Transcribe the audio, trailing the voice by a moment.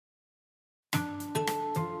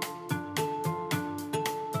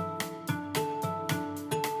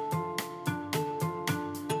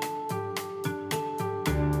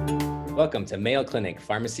Welcome to Mayo Clinic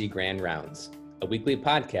Pharmacy Grand Rounds, a weekly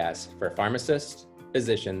podcast for pharmacists,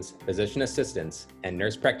 physicians, physician assistants, and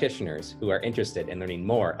nurse practitioners who are interested in learning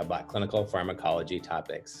more about clinical pharmacology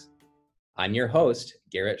topics. I'm your host,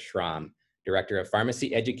 Garrett Schramm, Director of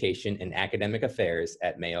Pharmacy Education and Academic Affairs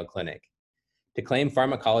at Mayo Clinic. To claim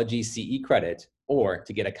pharmacology CE credit or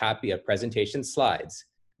to get a copy of presentation slides,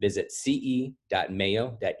 visit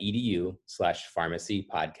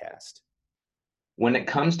ce.mayo.edu/pharmacypodcast. When it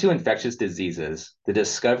comes to infectious diseases, the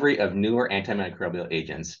discovery of newer antimicrobial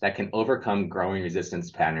agents that can overcome growing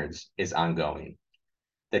resistance patterns is ongoing.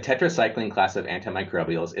 The tetracycline class of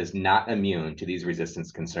antimicrobials is not immune to these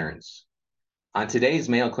resistance concerns. On today's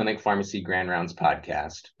Mayo Clinic Pharmacy Grand Rounds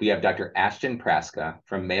podcast, we have Dr. Ashton Praska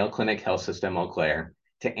from Mayo Clinic Health System Eau Claire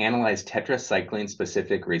to analyze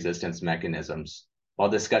tetracycline-specific resistance mechanisms while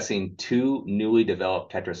discussing two newly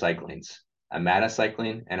developed tetracyclines,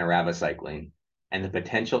 omadacycline and eravacycline, and the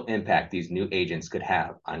potential impact these new agents could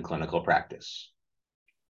have on clinical practice.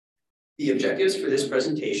 The objectives for this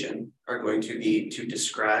presentation are going to be to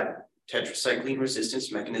describe tetracycline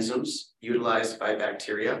resistance mechanisms utilized by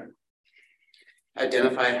bacteria,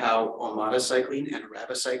 identify how omadacycline and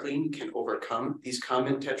eravacycline can overcome these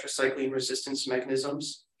common tetracycline resistance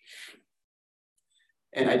mechanisms,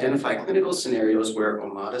 and identify clinical scenarios where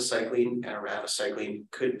omadacycline and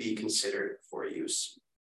eravacycline could be considered for use.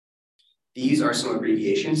 These are some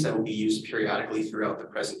abbreviations that will be used periodically throughout the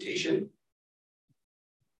presentation.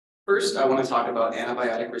 First, I want to talk about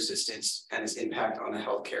antibiotic resistance and its impact on the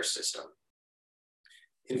healthcare system.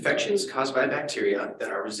 Infections caused by bacteria that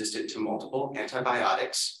are resistant to multiple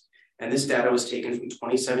antibiotics, and this data was taken from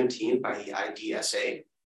 2017 by the IDSA,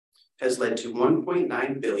 has led to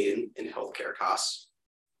 $1.9 billion in healthcare costs,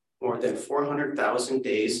 more than 400,000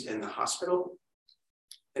 days in the hospital,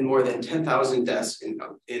 and more than 10,000 deaths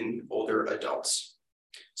in older adults.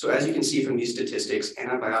 So as you can see from these statistics,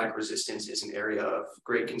 antibiotic resistance is an area of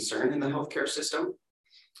great concern in the healthcare system,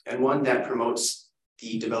 and one that promotes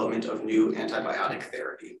the development of new antibiotic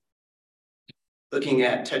therapy. Looking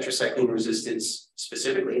at tetracycline resistance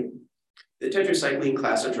specifically, the tetracycline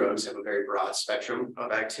class of drugs have a very broad spectrum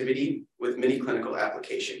of activity with many clinical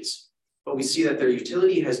applications. But we see that their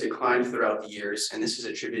utility has declined throughout the years, and this is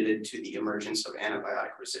attributed to the emergence of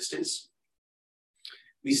antibiotic resistance.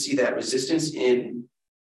 We see that resistance in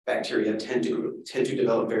bacteria tend to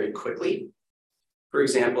develop very quickly. For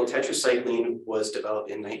example, tetracycline was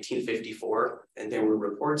developed in 1954, and there were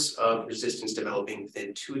reports of resistance developing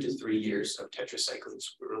within 2 to 3 years of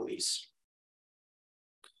tetracycline's release.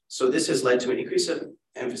 So this has led to an increase of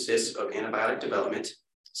emphasis of antibiotic development,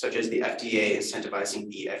 such as the FDA incentivizing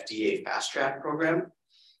the FDA Fast Track program,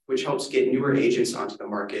 which helps get newer agents onto the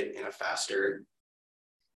market in a faster.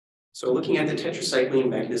 So looking at the tetracycline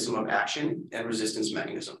mechanism of action and resistance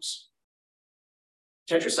mechanisms.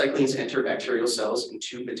 Tetracyclines enter bacterial cells in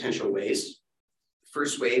two potential ways. The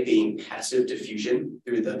first way being passive diffusion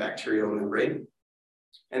through the bacterial membrane,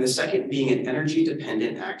 and the second being an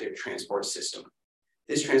energy-dependent active transport system.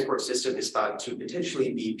 This transport system is thought to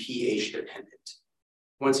potentially be pH dependent.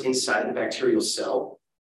 Once inside the bacterial cell,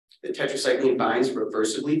 the tetracycline binds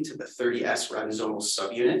reversibly to the 30S ribosomal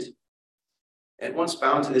subunit. And once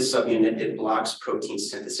bound to this subunit, it blocks protein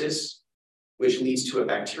synthesis, which leads to a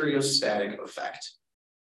bacteriostatic effect.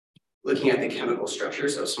 Looking at the chemical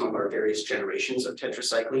structures of some of our various generations of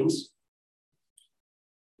tetracyclines,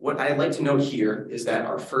 what I'd like to note here is that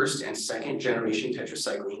our first and second generation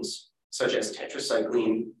tetracyclines, such as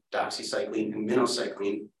tetracycline, doxycycline, and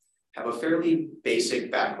minocycline, have a fairly basic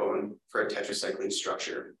backbone for a tetracycline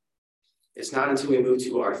structure. It's not until we move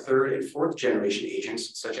to our third and fourth generation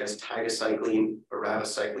agents, such as tigecycline,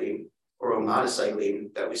 eravacycline, or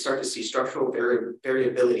omadacycline, that we start to see structural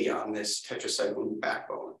variability on this tetracycline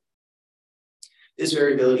backbone. This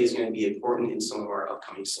variability is going to be important in some of our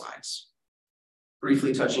upcoming slides.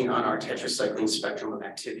 Briefly touching on our tetracycline spectrum of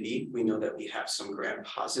activity, we know that we have some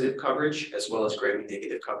gram-positive coverage as well as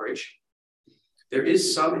gram-negative coverage. There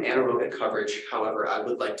is some anaerobic coverage. However, I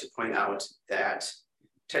would like to point out that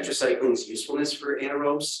tetracycline's usefulness for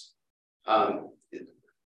anaerobes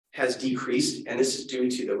has decreased, and this is due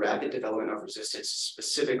to the rapid development of resistance,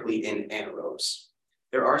 specifically in anaerobes.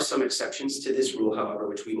 There are some exceptions to this rule, however,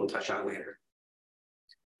 which we will touch on later.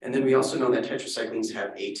 And then we also know that tetracyclines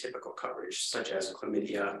have atypical coverage, such as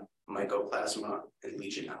chlamydia, mycoplasma, and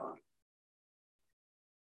legionella.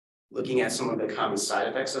 Looking at some of the common side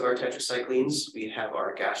effects of our tetracyclines, we have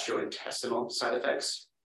our gastrointestinal side effects,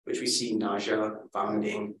 which we see nausea,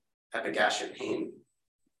 vomiting, epigastric pain.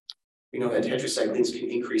 We know that tetracyclines can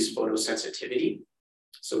increase photosensitivity,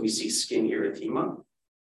 so we see skin erythema.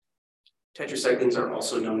 Tetracyclines are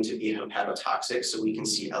also known to be hepatotoxic, so we can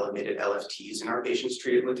see elevated LFTs in our patients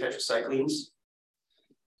treated with tetracyclines.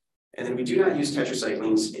 And then we do not use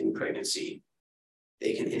tetracyclines in pregnancy.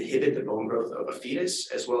 They can inhibit the bone growth of a fetus,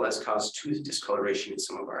 as well as cause tooth discoloration in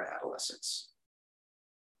some of our adolescents.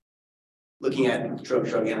 Looking at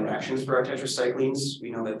drug-drug interactions for our tetracyclines, we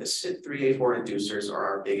know that the CYP3A4 inducers are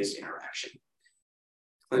our biggest interaction.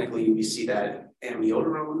 Clinically, we see that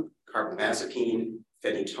amiodarone, carbamazepine,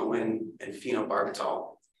 phenytoin, and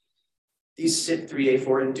phenobarbital. These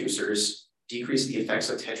CYP3A4 inducers decrease the effects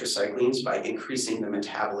of tetracyclines by increasing the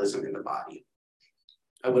metabolism in the body.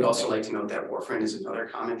 I would also like to note that warfarin is another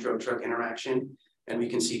common drug-drug interaction, and we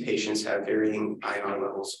can see patients have varying INR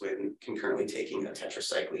levels when concurrently taking a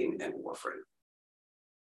tetracycline and warfarin.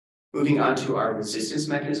 Moving on to our resistance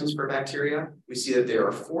mechanisms for bacteria, we see that there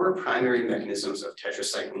are 4 primary mechanisms of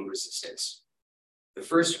tetracycline resistance. The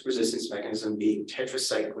first resistance mechanism being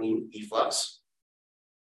tetracycline efflux,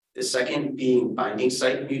 the second being binding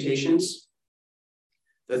site mutations,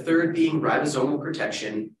 the third being ribosomal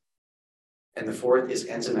protection, and the fourth is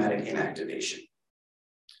enzymatic inactivation.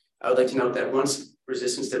 I would like to note that once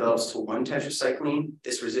resistance develops to one tetracycline,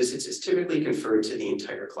 this resistance is typically conferred to the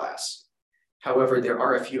entire class. However, there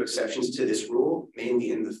are a few exceptions to this rule,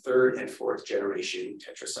 mainly in the 3rd and 4th generation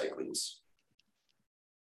tetracyclines.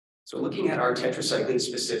 So looking at our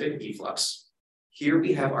tetracycline-specific efflux, here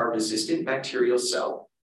we have our resistant bacterial cell,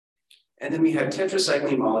 and then we have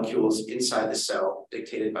tetracycline molecules inside the cell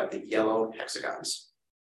dictated by the yellow hexagons.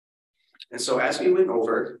 And so as we went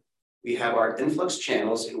over, we have our influx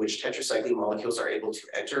channels in which tetracycline molecules are able to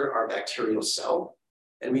enter our bacterial cell.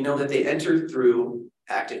 And we know that they enter through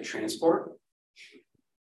active transport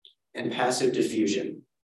and passive diffusion.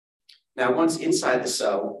 Now, once inside the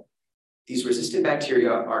cell, these resistant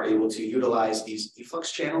bacteria are able to utilize these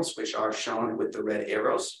efflux channels, which are shown with the red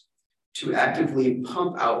arrows, to actively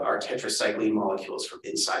pump out our tetracycline molecules from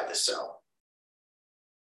inside the cell.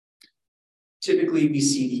 Typically, we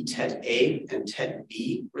see the TET-A and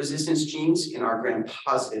TET-B resistance genes in our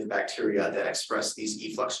gram-positive bacteria that express these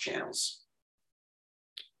efflux channels.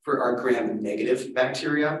 For our gram-negative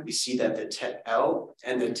bacteria, we see that the TET-L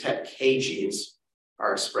and the TET-K genes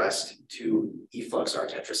are expressed to efflux our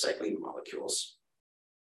tetracycline molecules.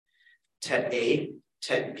 TET-A,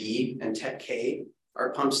 TET-B, and TET-K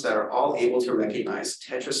are pumps that are all able to recognize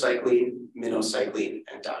tetracycline, minocycline,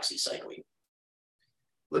 and doxycycline.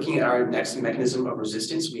 Looking at our next mechanism of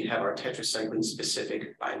resistance, we have our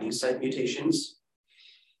tetracycline-specific binding site mutations.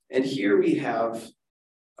 And here we have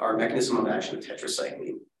our mechanism of action of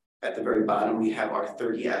tetracycline. At the very bottom, we have our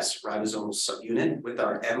 30S ribosomal subunit with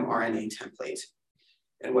our mRNA template.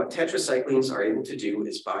 And what tetracyclines are able to do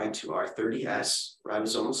is bind to our 30S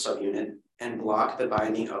ribosomal subunit and block the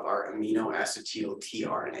binding of our aminoacetyl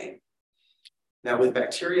tRNA. Now, with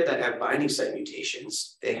bacteria that have binding site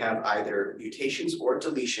mutations, they have either mutations or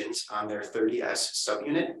deletions on their 30S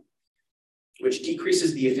subunit, which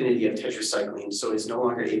decreases the affinity of tetracycline, so it's no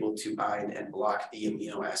longer able to bind and block the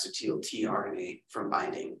aminoacetyl tRNA from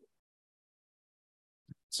binding.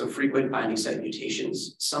 So frequent binding site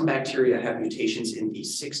mutations. Some bacteria have mutations in the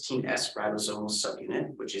 16S ribosomal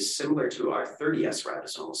subunit, which is similar to our 30S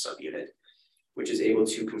ribosomal subunit, which is able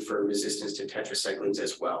to confer resistance to tetracyclines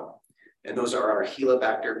as well. And those are our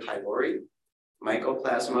Helicobacter pylori,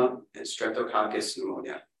 Mycoplasma, and Streptococcus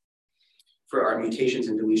pneumonia. For our mutations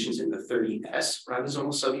and deletions in the 30S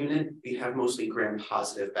ribosomal subunit, we have mostly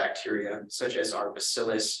gram-positive bacteria, such as our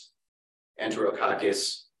Bacillus,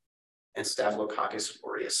 Enterococcus, and Staphylococcus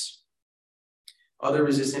aureus. Other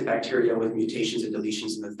resistant bacteria with mutations and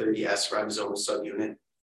deletions in the 30S ribosomal subunit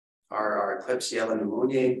are our Klebsiella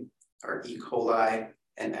pneumoniae, our E. coli,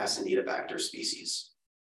 and Acinetobacter species.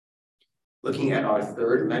 Looking at our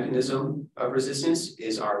third mechanism of resistance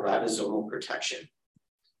is our ribosomal protection.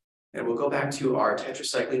 And we'll go back to our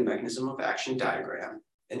tetracycline mechanism of action diagram,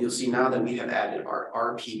 and you'll see now that we have added our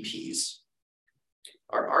RPPs.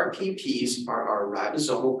 Our RPPs are our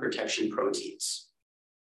ribosomal protection proteins.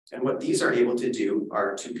 And what these are able to do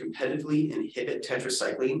are to competitively inhibit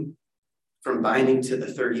tetracycline from binding to the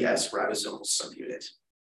 30S ribosomal subunit.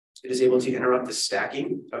 It is able to interrupt the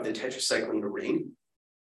stacking of the tetracycline ring,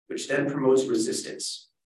 which then promotes resistance.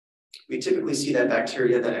 We typically see that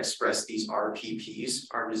bacteria that express these RPPs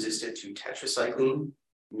are resistant to tetracycline,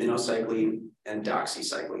 minocycline, and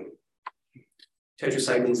doxycycline.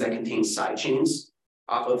 Tetracyclines that contain side chains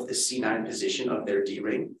off of the C9 position of their D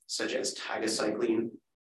ring, such as tigecycline,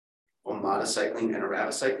 omadacycline, and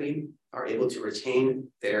eravacycline, are able to retain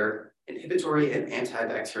their inhibitory and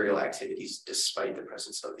antibacterial activities despite the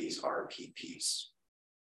presence of these RPPs.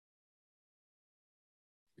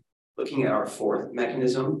 Looking at our fourth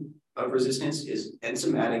mechanism of resistance is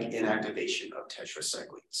enzymatic inactivation of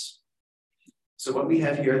tetracyclines. So what we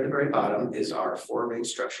have here at the very bottom is our four-ring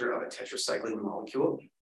structure of a tetracycline molecule.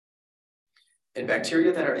 And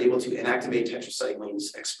bacteria that are able to inactivate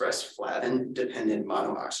tetracyclines express flavin-dependent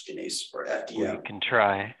monooxygenase, or FDM. We can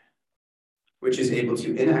try. Which is able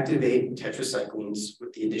to inactivate tetracyclines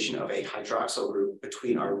with the addition of a hydroxyl group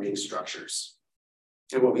between our ring structures.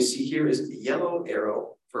 And what we see here is the yellow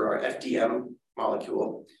arrow for our FDM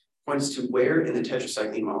molecule points to where in the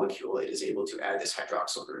tetracycline molecule it is able to add this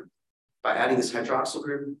hydroxyl group. By adding this hydroxyl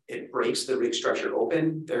group, it breaks the ring structure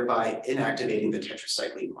open, thereby inactivating the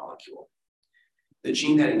tetracycline molecule. The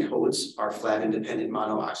gene that encodes our flavin-dependent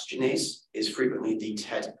monooxygenase is frequently the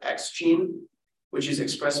TET-X gene, which is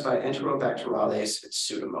expressed by Enterobacterales and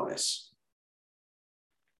Pseudomonas.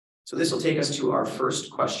 So this will take us to our first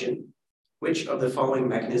question. Which of the following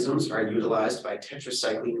mechanisms are utilized by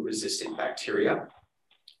tetracycline-resistant bacteria?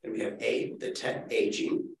 And we have A, the TET-A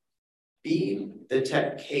gene, B, the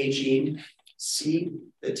TET-K gene, C,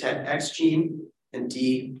 the TET-X gene, and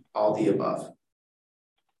D, all the above.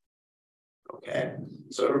 Okay,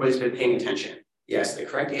 so everybody's been paying attention. Yes, the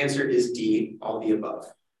correct answer is D, all the above.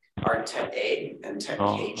 Are TET-A and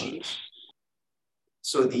TET-K genes.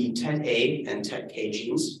 So the TET-A and TET-K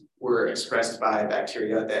genes were expressed by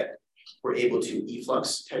bacteria that were able to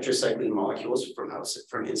efflux tetracycline molecules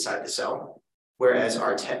from inside the cell, whereas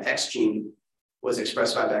our TET-X gene was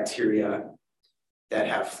expressed by bacteria that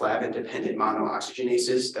have flavin-dependent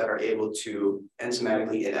monooxygenases that are able to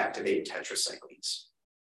enzymatically inactivate tetracyclines.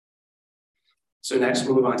 So next,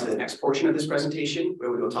 we'll move on to the next portion of this presentation,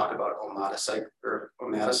 where we will talk about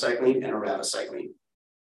omadacycline and arabicycline.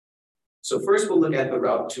 So first, we'll look at the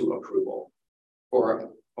route to approval.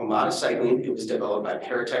 For omadacycline, it was developed by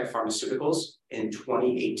Paratech Pharmaceuticals in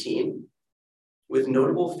 2018, with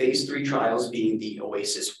notable phase 3 trials being the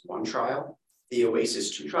OASIS 1 trial, the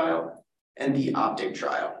OASIS 2 trial, and the OPTIC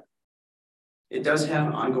trial. It does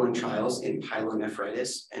have ongoing trials in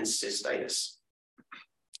pyelonephritis and cystitis.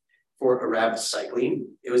 For arabicycline,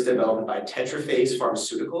 it was developed by Tetra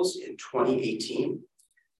Pharmaceuticals in 2018,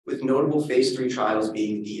 with notable phase 3 trials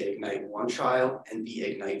being the IGNITE 1 trial and the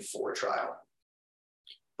IGNITE 4 trial.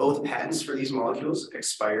 Both patents for these molecules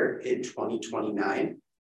expire in 2029,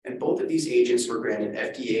 and both of these agents were granted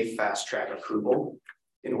FDA fast track approval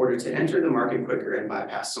in order to enter the market quicker and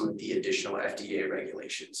bypass some of the additional FDA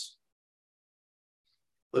regulations.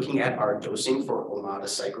 Looking at our dosing for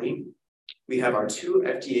omadacycline, we have our 2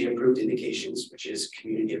 FDA-approved indications, which is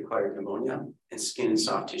community-acquired pneumonia and skin and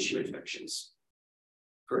soft tissue infections.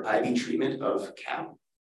 For IV treatment of CAP,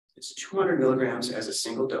 it's 200 milligrams as a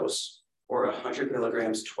single dose, or 100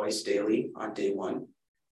 milligrams twice daily on day 1,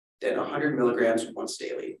 then 100 milligrams once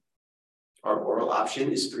daily. Our oral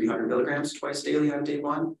option is 300 milligrams twice daily on day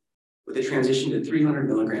 1, with a transition to 300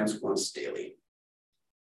 milligrams once daily.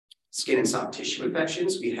 Skin and soft tissue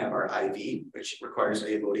infections, we have our IV, which requires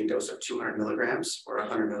a loading dose of 200 milligrams or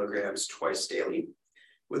 100 milligrams twice daily,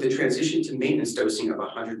 with a transition to maintenance dosing of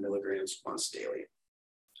 100 milligrams once daily.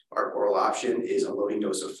 Our oral option is a loading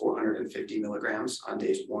dose of 450 milligrams on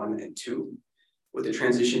days 1 and 2, with a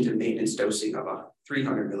transition to maintenance dosing of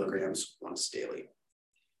 300 milligrams once daily.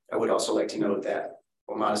 I would also like to note that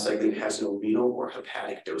omadacycline has no renal or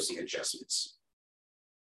hepatic dosing adjustments.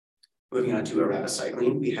 Moving on to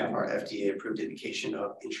arabicycline, we have our FDA-approved indication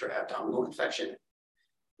of intra-abdominal infection,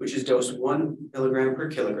 which is dosed 1 milligram per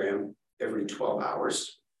kilogram every 12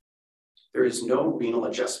 hours. There is no renal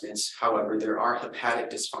adjustments. However, there are hepatic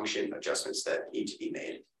dysfunction adjustments that need to be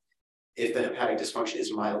made. If the hepatic dysfunction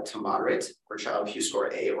is mild to moderate, or Child-Pugh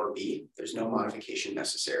score A or B, there's no modification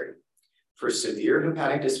necessary. For severe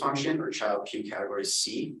hepatic dysfunction, or Child-Pugh category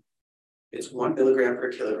C, it's 1 milligram per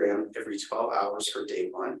kilogram every 12 hours for day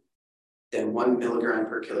 1, then 1 milligram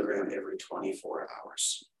per kilogram every 24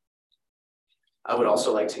 hours. I would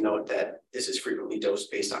also like to note that this is frequently dosed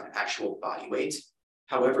based on actual body weight.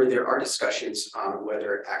 However, there are discussions on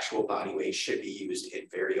whether actual body weight should be used in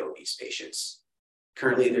very obese patients.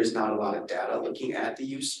 Currently, there's not a lot of data looking at the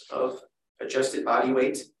use of adjusted body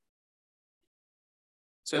weight.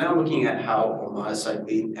 So now looking at how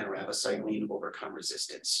omadacycline and arabicycline overcome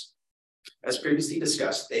resistance. As previously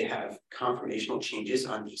discussed, they have conformational changes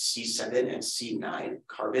on the C7 and C9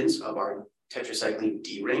 carbons of our tetracycline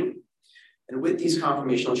D ring. And with these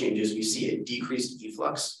conformational changes, we see a decreased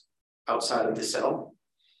efflux outside of the cell,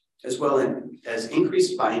 as well as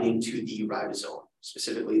increased binding to the ribosome,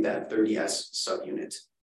 specifically that 30S subunit.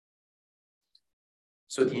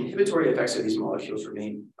 So the inhibitory effects of these molecules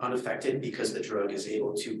remain unaffected because the drug is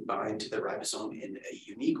able to bind to the ribosome in a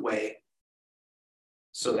unique way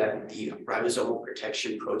so that the ribosomal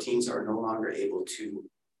protection proteins are no longer able to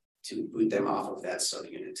boot them off of that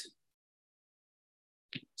subunit.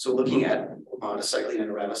 So looking at omadacycline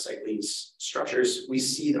and riboscycline's structures, we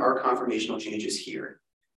see our conformational changes here.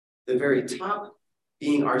 The very top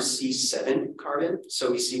being our C7 carbon.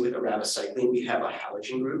 So we see with riboscycline, we have a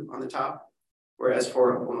halogen group on the top, whereas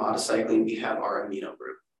for omadacycline, we have our amino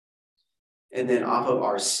group. And then off of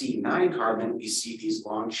our C9 carbon, we see these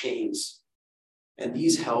long chains, and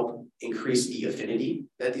these help increase the affinity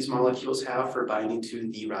that these molecules have for binding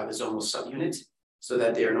to the ribosomal subunit, so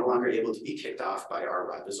that they are no longer able to be kicked off by our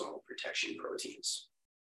ribosomal protection proteins.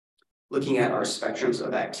 Looking at our spectrums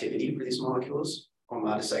of activity for these molecules,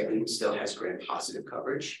 omadacycline still has gram-positive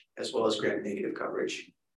coverage, as well as gram-negative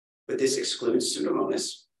coverage, but this excludes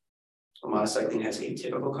Pseudomonas. Omadacycline has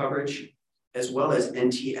atypical coverage, as well as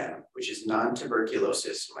NTM, which is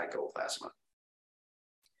non-tuberculosis mycoplasma.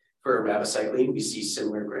 For riboscycline, we see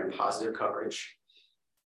similar gram-positive coverage.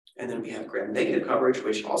 And then we have gram-negative coverage,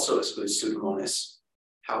 which also excludes Pseudomonas.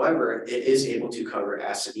 However, it is able to cover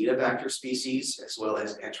Acinetobacter species, as well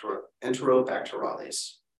as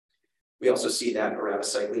Enterobacterales. We also see that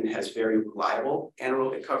riboscycline has very reliable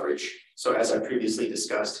anaerobic coverage. So as I previously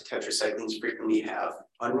discussed, tetracyclines frequently have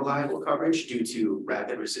unreliable coverage due to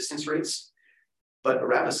rapid resistance rates, but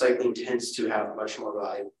riboscycline tends to have much more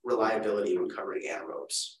reliability when covering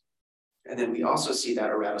anaerobes. And then we also see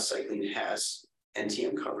that riboscycline has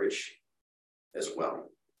NTM coverage as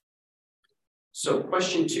well. So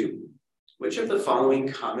question 2, which of the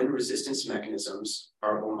following common resistance mechanisms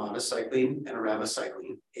are omadacycline and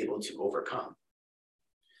riboscycline able to overcome?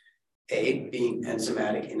 A, being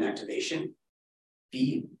enzymatic inactivation,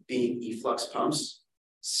 B, being efflux pumps,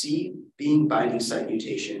 C, being binding site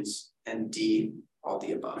mutations, and D, all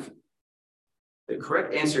the above. The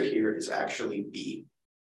correct answer here is actually B,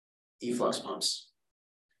 efflux pumps.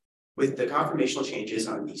 With the conformational changes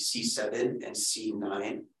on the C7 and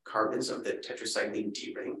C9 carbons of the tetracycline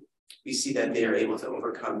D ring, we see that they are able to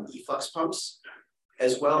overcome efflux pumps,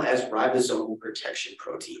 as well as ribosomal protection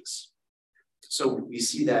proteins. So we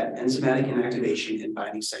see that enzymatic inactivation and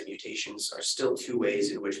binding site mutations are still two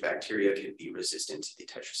ways in which bacteria can be resistant to the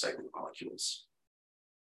tetracycline molecules.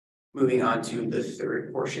 Moving on to the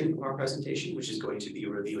third portion of our presentation, which is going to be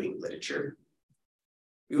reviewing literature.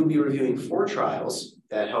 We will be reviewing 4 trials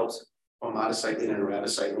that helped omadacycline and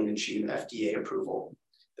riboscycline achieve FDA approval.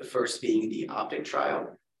 The first being the OPTIC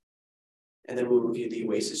trial, and then we'll review the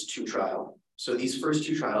OASIS 2 trial. So these first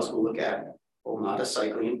 2 trials will look at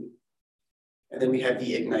omadacycline, and then we have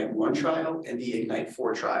the IGNITE 1 trial and the IGNITE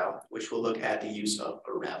 4 trial, which will look at the use of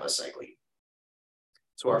riboscycline.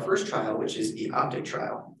 So our first trial, which is the OPTIC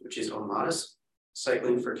trial, which is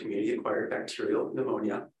omadacycline for community-acquired bacterial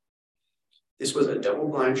pneumonia. This was a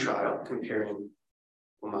double-blind trial comparing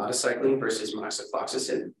omadacycline versus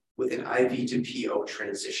moxifloxacin with an IV to PO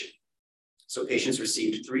transition. So patients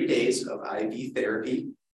received 3 days of IV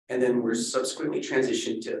therapy and then were subsequently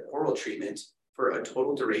transitioned to oral treatment for a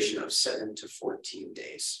total duration of 7 to 14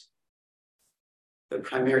 days. The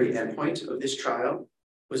primary endpoint of this trial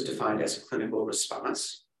was defined as clinical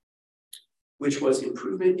response, which was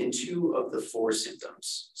improvement in 2 of the 4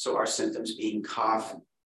 symptoms. So our symptoms being cough,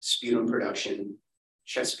 sputum production,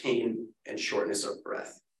 chest pain, and shortness of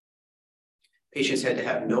breath. Patients had to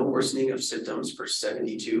have no worsening of symptoms for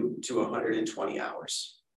 72 to 120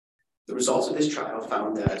 hours. The results of this trial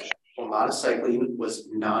found that omadacycline was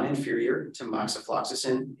non-inferior to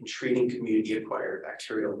moxifloxacin in treating community-acquired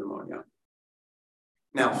bacterial pneumonia.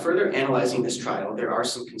 Now, further analyzing this trial, there are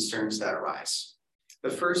some concerns that arise. The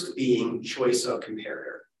first being choice of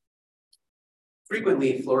comparator.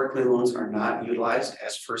 Frequently, fluoroquinolones are not utilized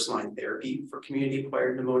as first-line therapy for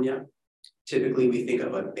community-acquired pneumonia. Typically, we think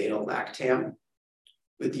of a beta-lactam,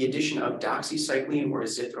 with the addition of doxycycline or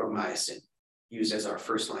azithromycin used as our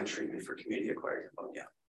first-line treatment for community-acquired pneumonia.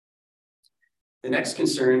 The next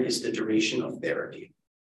concern is the duration of therapy.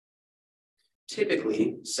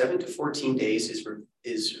 Typically, 7 to 14 days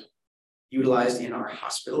is utilized in our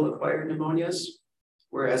hospital-acquired pneumonias,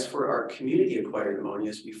 whereas for our community-acquired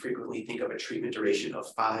pneumonias, we frequently think of a treatment duration of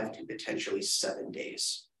 5 to potentially 7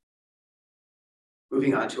 days.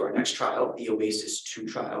 Moving on to our next trial, the OASIS 2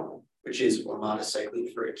 trial, which is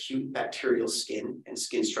omadacycline for acute bacterial skin and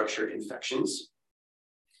skin structure infections.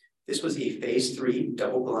 This was a phase 3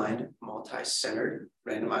 double-blind, multi-centered,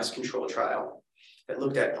 randomized control trial that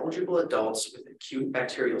looked at eligible adults with acute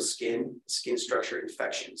bacterial skin structure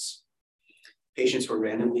infections. Patients were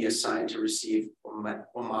randomly assigned to receive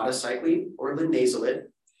omadacycline or linezolid,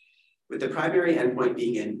 with the primary endpoint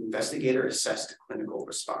being an investigator-assessed clinical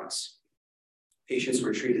response. patients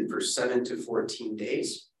were treated for 7 to 14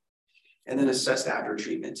 days and then assessed after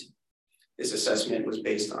treatment. This assessment was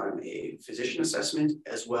based on a physician assessment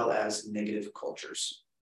as well as negative cultures.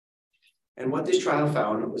 And what this trial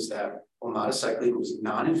found was that omadacycline was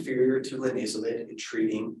non-inferior to linezolid in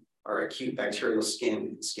treating our acute bacterial skin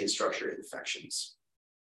and skin structure infections.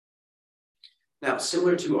 Now,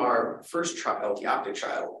 similar to our first trial, the OPTIC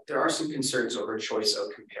trial, there are some concerns over choice of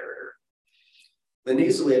comparator.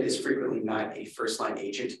 Linezolid is frequently not a first-line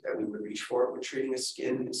agent that we would reach for when treating a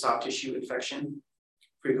skin and soft tissue infection.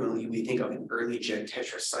 Frequently, we think of an early-gen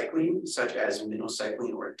tetracycline, such as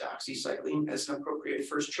minocycline or doxycycline, as an appropriate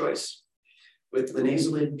first choice, with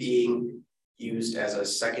linezolid being used as a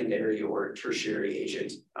secondary or tertiary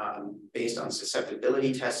agent based on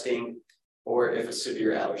susceptibility testing or if a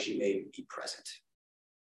severe allergy may be present.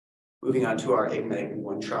 Moving on to our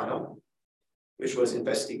IGNITE-1 trial, which was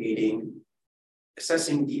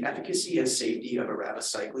assessing the efficacy and safety of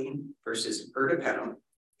eravacycline versus ertapenem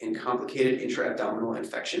in complicated intra-abdominal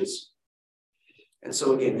infections. And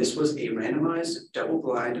so again, this was a randomized,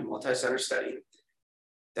 double-blind, multi-center study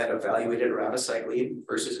that evaluated eravacycline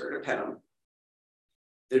versus ertapenem.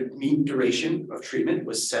 The mean duration of treatment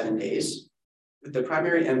was 7 days, with the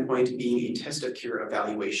primary endpoint being a test of cure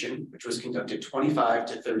evaluation, which was conducted 25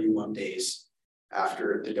 to 31 days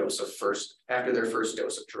after their first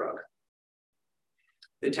dose of drug.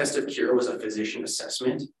 The test of cure was a physician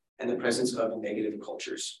assessment and the presence of negative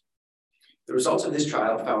cultures. The results of this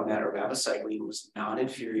trial found that eravacycline was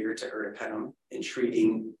non-inferior to ertapenem in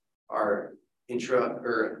treating our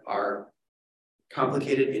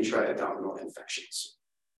complicated intra-abdominal infections.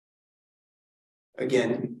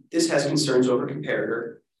 Again, this has concerns over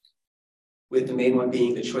comparator, with the main one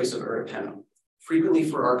being the choice of ertapenem. Frequently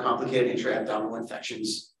for our complicated intra-abdominal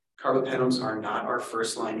infections, carbapenems are not our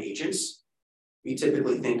first-line agents. We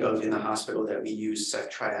typically think of in the hospital that we use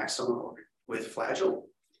ceftriaxone with flagyl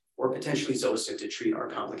or potentially Zosyn to treat our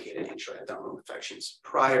complicated intra-abdominal infections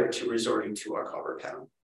prior to resorting to our carbapenem.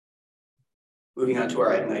 Moving on to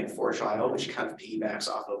our IGNITE-4 trial, which kind of piggybacks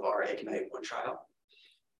off of our IGNITE-1 trial.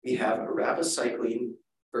 We have eravacycline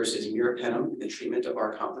versus meropenem in the treatment of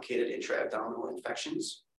our complicated intra-abdominal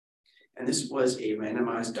infections. And this was a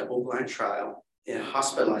randomized double-blind trial in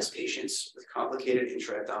hospitalized patients with complicated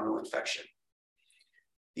intra-abdominal infection.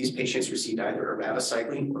 These patients received either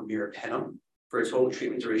eravacycline or meropenem for a total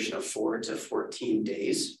treatment duration of 4 to 14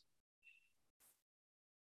 days.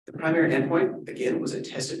 The primary endpoint, again, was a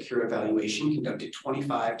test of cure evaluation conducted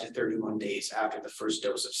 25 to 31 days after the first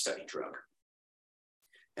dose of study drug.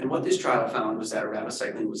 And what this trial found was that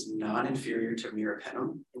eravacycline was non-inferior to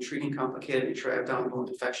meropenem in treating complicated intra-abdominal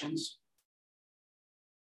infections.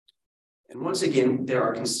 And once again, there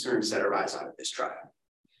are concerns that arise out of this trial.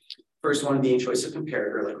 First one being choice of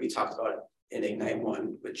comparator, like we talked about in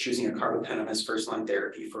IGNITE-1, with choosing a carbapenem as first-line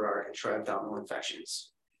therapy for our intra-abdominal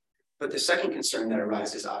infections. But the second concern that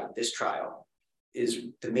arises out of this trial is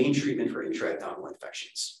the main treatment for intra-abdominal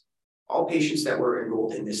infections. All patients that were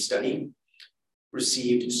enrolled in this study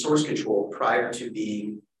received source control prior to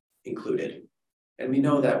being included. And we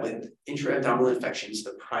know that with intra-abdominal infections,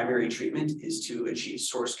 the primary treatment is to achieve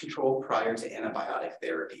source control prior to antibiotic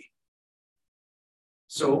therapy.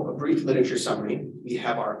 So a brief literature summary, we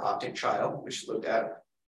have our OPTIC trial, which looked at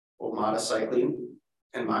omadacycline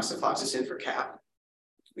and moxifloxacin for CAP.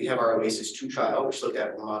 We have our OASIS-2 trial, which looked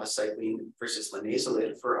at omadacycline versus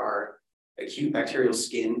linezolid for our acute bacterial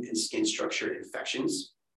skin and skin structure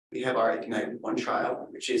infections. We have our IGNITE-1 trial,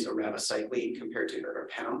 which is eravacycline compared to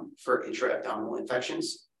ertapenem for intra-abdominal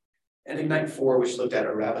infections, and IGNITE-4, which looked at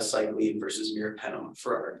eravacycline versus meropenem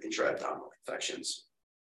for our intra-abdominal infections.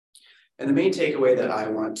 And the main takeaway that I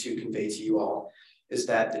want to convey to you all is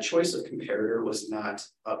that the choice of comparator was not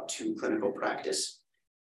up to clinical practice.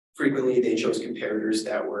 Frequently, they chose comparators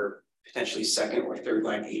that were potentially second or third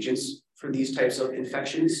line agents for these types of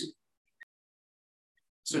infections.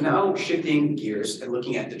 So now shifting gears and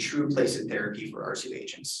looking at the true place in therapy for R2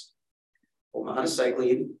 agents.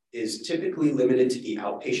 Omadacycline is typically limited to the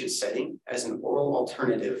outpatient setting as an oral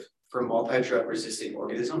alternative for multi-drug resistant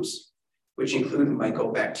organisms, which include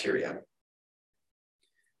mycobacteria.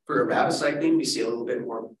 For eravacycline, we see a little bit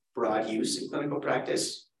more broad use in clinical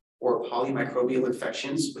practice or polymicrobial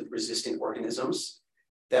infections with resistant organisms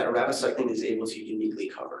that eravacycline is able to uniquely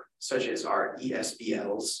cover, such as our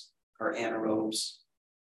ESBLs, our anaerobes,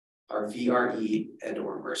 our VRE, and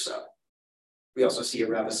or MRSA. We also see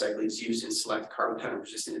eravacyclines used in select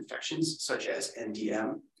carbapenem-resistant infections, such as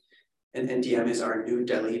NDM. And NDM is our new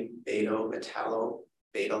Delhi beta-metallo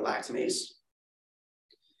beta-lactamase.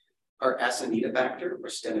 are Acinetobacter or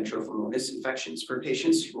Stenotrophomonas infections for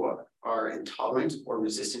patients who are intolerant or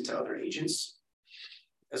resistant to other agents,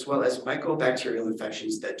 as well as mycobacterial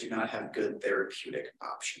infections that do not have good therapeutic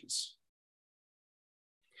options.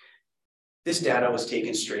 This data was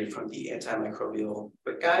taken straight from the Antimicrobial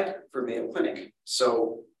Quick Guide for Mayo Clinic,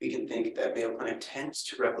 so we can think that Mayo Clinic tends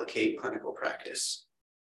to replicate clinical practice.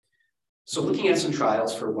 So looking at some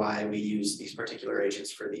trials for why we use these particular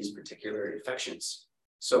agents for these particular infections.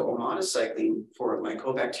 So omadacycline for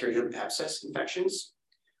Mycobacterium abscess infections.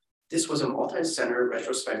 This was a multi-center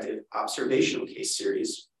retrospective observational case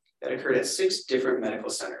series that occurred at 6 different medical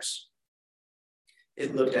centers.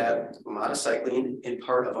 It looked at omadacycline in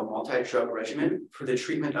part of a multi-drug regimen for the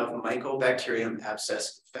treatment of Mycobacterium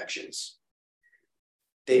abscess infections.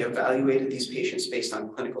 They evaluated these patients based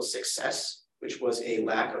on clinical success, which was a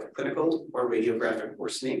lack of clinical or radiographic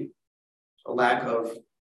worsening, a lack of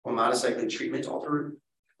omadacycline treatment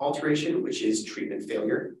alteration, which is treatment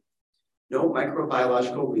failure, no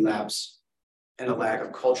microbiological relapse, and a lack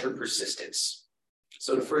of culture persistence.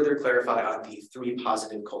 So to further clarify on the 3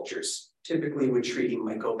 positive cultures, typically when treating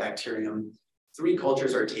Mycobacterium, 3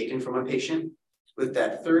 cultures are taken from a patient, with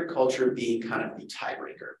that 3rd culture being kind of the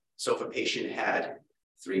tiebreaker. So if a patient had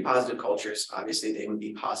 3 positive cultures, obviously they would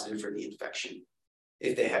be positive for the infection.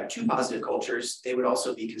 If they have 2 positive cultures, they would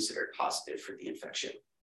also be considered positive for the infection.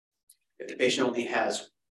 If the patient only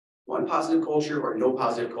has 1 positive culture or no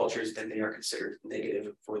positive cultures, then they are considered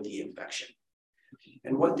negative for the infection.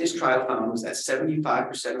 And what this trial found was that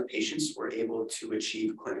 75% of patients were able to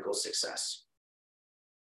achieve clinical success.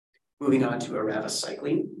 Moving on to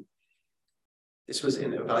eravacycline. This was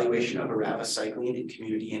an evaluation of eravacycline in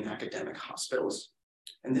community and academic hospitals.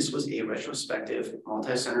 And this was a retrospective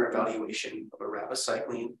multi-center evaluation of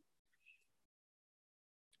eravacycline,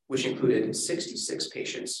 which included 66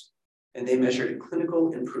 patients, and they measured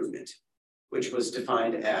clinical improvement, which was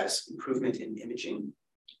defined as improvement in imaging,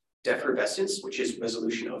 defervescence, which is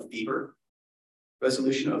resolution of fever,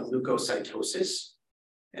 resolution of leukocytosis,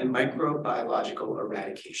 and microbiological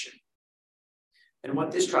eradication. And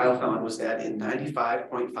what this trial found was that in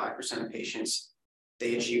 95.5% of patients,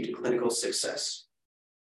 they achieved clinical success.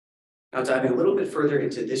 Now, diving a little bit further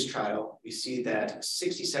into this trial, we see that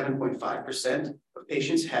 67.5% of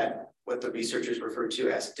patients had what the researchers referred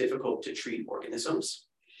to as difficult to treat organisms,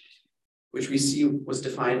 which we see was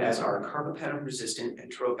defined as our carbapenem-resistant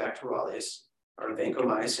Enterobacterales, our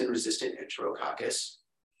vancomycin-resistant Enterococcus,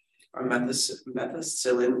 our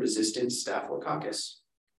methicillin-resistant Staphylococcus,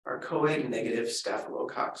 our coag-negative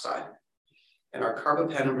Staphylococci, and our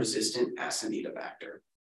carbapenem-resistant Acinetobacter.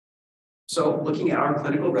 So looking at our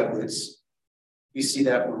clinical relevance, we see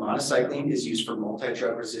that omadacycline is used for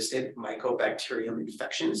multi-drug resistant Mycobacterium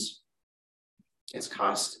infections. Its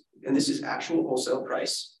cost, and this is actual wholesale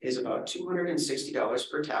price, is about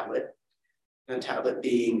 $260 per tablet, and a tablet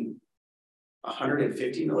being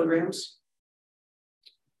 150 milligrams,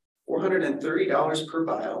 $430 per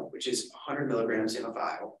vial, which is 100 milligrams in a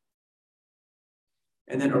vial.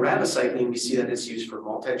 And then eravacycline, we see that it's used for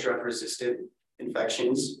multi-drug resistant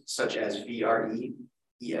infections such as VRE,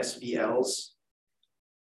 ESBLs,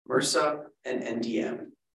 MRSA, and NDM.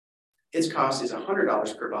 Its cost is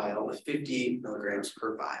 $100 per vial with 50 milligrams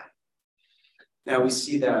per vial. Now we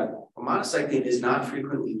see that omadacycline is not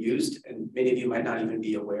frequently used, and many of you might not even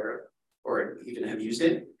be aware or even have used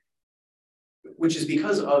it, which is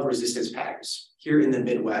because of resistance patterns. Here in the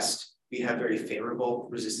Midwest, we have very favorable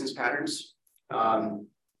resistance patterns,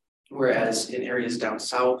 whereas in areas down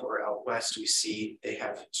south or out west, we see they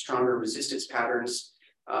have stronger resistance patterns.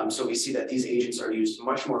 So we see that these agents are used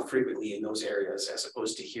much more frequently in those areas as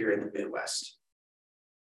opposed to here in the Midwest.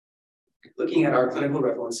 Looking at our clinical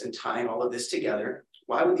prevalence and tying all of this together,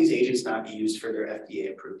 why would these agents not be used for their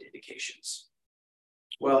FDA-approved indications?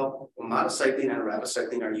 Well, omadacycline and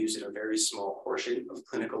eravacycline are used in a very small portion of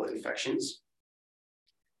clinical infections.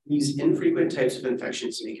 These infrequent types of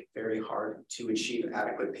infections make it very hard to achieve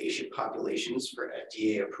adequate patient populations for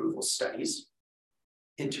FDA approval studies.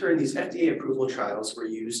 In turn, these FDA approval trials were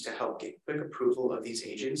used to help get quick approval of these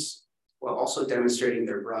agents, while also demonstrating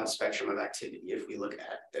their broad spectrum of activity if we look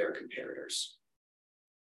at their comparators.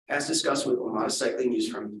 As discussed with omadacycline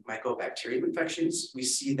used from Mycobacterium infections, we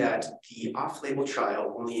see that the off-label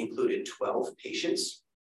trial only included 12 patients,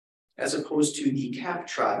 as opposed to the CAP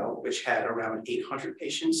trial, which had around 800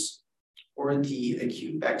 patients, or the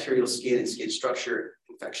acute bacterial skin and skin structure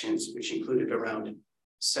infections, which included around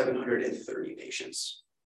 730 patients.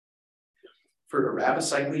 For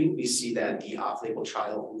eravacycline, we see that the off-label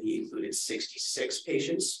trial only included 66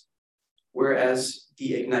 patients, whereas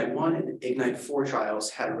the IGNITE-1 and IGNITE-4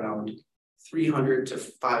 trials had around 300 to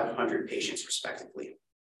 500 patients respectively.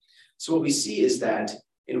 So what we see is that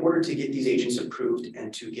in order to get these agents approved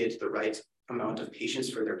and to get the right amount of patients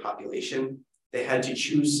for their population, they had to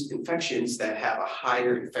choose infections that have a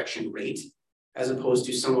higher infection rate, as opposed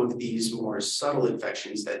to some of these more subtle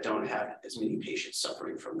infections that don't have as many patients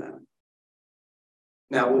suffering from them.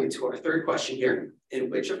 Now we'll get to our third question here. In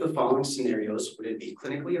which of the following scenarios would it be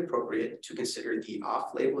clinically appropriate to consider the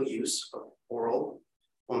off-label use of oral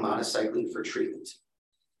omadacycline for treatment?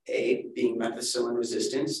 A, being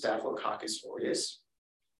methicillin-resistant Staphylococcus aureus.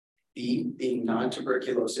 B, being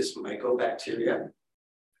non-tuberculosis mycobacteria.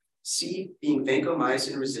 C, being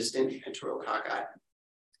vancomycin-resistant enterococci.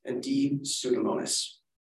 And D, Pseudomonas.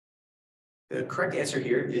 The correct answer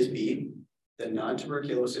here is B, the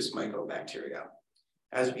non-tuberculosis mycobacteria.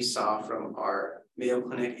 As we saw from our Mayo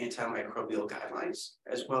Clinic antimicrobial guidelines,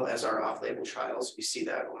 as well as our off-label trials, we see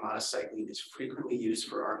that omadacycline is frequently used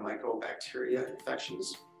for our mycobacteria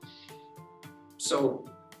infections. So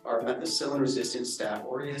our methicillin-resistant Staph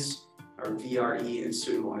aureus, our VRE, and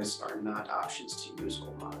Pseudomonas are not options to use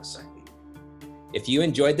omadacycline. If you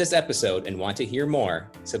enjoyed this episode and want to hear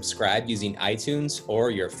more, subscribe using iTunes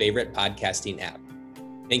or your favorite podcasting app.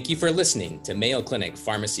 Thank you for listening to Mayo Clinic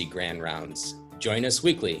Pharmacy Grand Rounds. Join us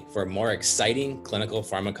weekly for more exciting clinical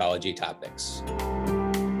pharmacology topics.